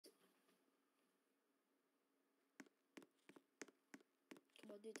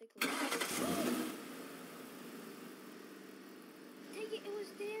dude, take a look. Take it, it was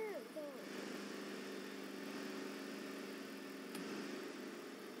there, though.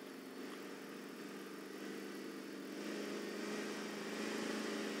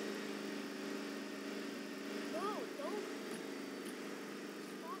 No, don't.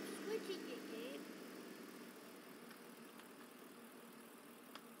 Stop switching it, Gabe.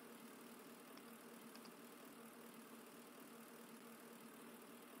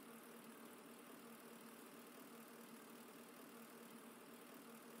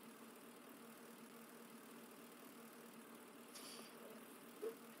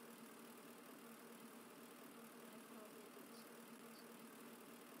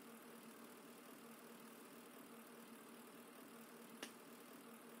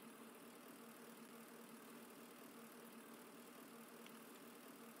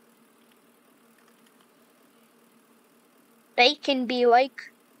 They can be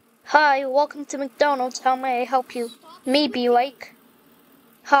like, "Hi, welcome to McDonald's, how may I help you?" Me be like,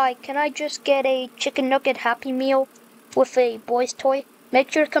 "Hi, can I just get a chicken nugget Happy Meal with a boy's toy?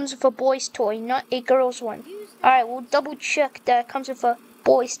 Make sure it comes with a boy's toy, not a girl's one." Alright, we'll double check that it comes with a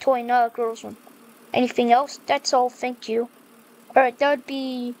boy's toy, not a girl's one. Anything else? That's all, thank you. Alright, that would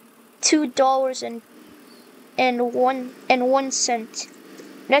be $2.01.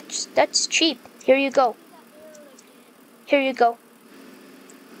 That's cheap. Here you go. Here you go.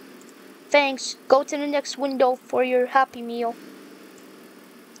 Thanks. Go to the next window for your Happy Meal.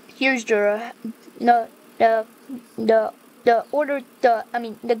 Here's your the order,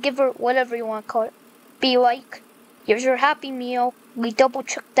 the giver, whatever you want to call it. Be like, here's your Happy Meal. We double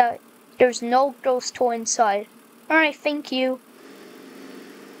checked that there's no girl's toy inside. Alright, thank you.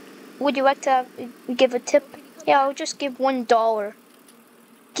 Would you like to give a tip? Yeah, I'll just give $1.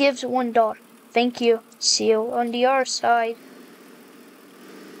 Gives $1. Thank you. See you on the other side.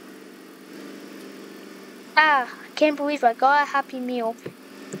 Ah, I can't believe I got a Happy Meal.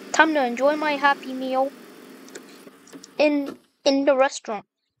 Time to enjoy my Happy Meal in the restaurant.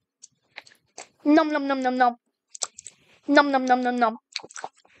 Nom nom nom nom nom. Nom nom nom nom nom.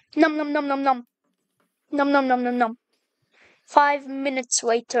 Nom nom nom nom nom. Nom nom nom nom nom. 5 minutes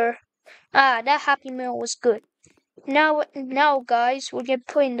later. Ah, that Happy Meal was good. Now guys, we're gonna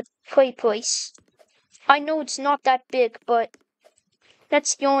play in the play place. I know it's not that big, but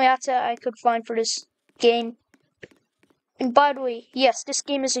that's the only asset I could find for this game. And by the way, yes, this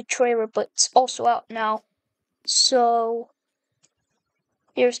game is a trailer, but it's also out now. So,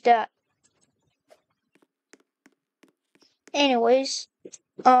 here's that. Anyways,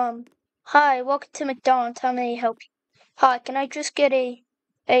 hi, welcome to McDonald's, how may I help you? Hi, can I just get a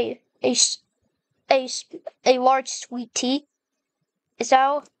large sweet tea? Is that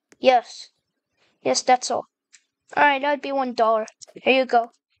all? Yes. Yes, that's all. Alright, that'd be $1. Here you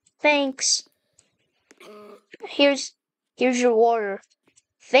go. Thanks. Here's your order.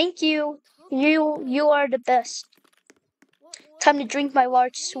 Thank you. You are the best. Time to drink my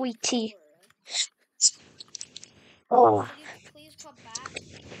large sweet tea. Oh. Please come back.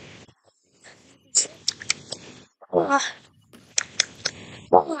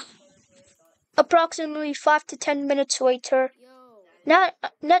 Approximately 5 to 10 minutes later.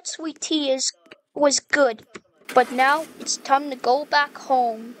 That sweet tea was good, but now it's time to go back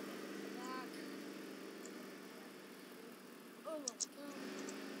home.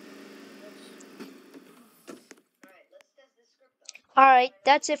 Alright,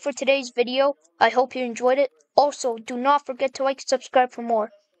 that's it for today's video. I hope you enjoyed it. Also, do not forget to like and subscribe for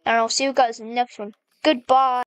more. And I'll see you guys in the next one. Goodbye.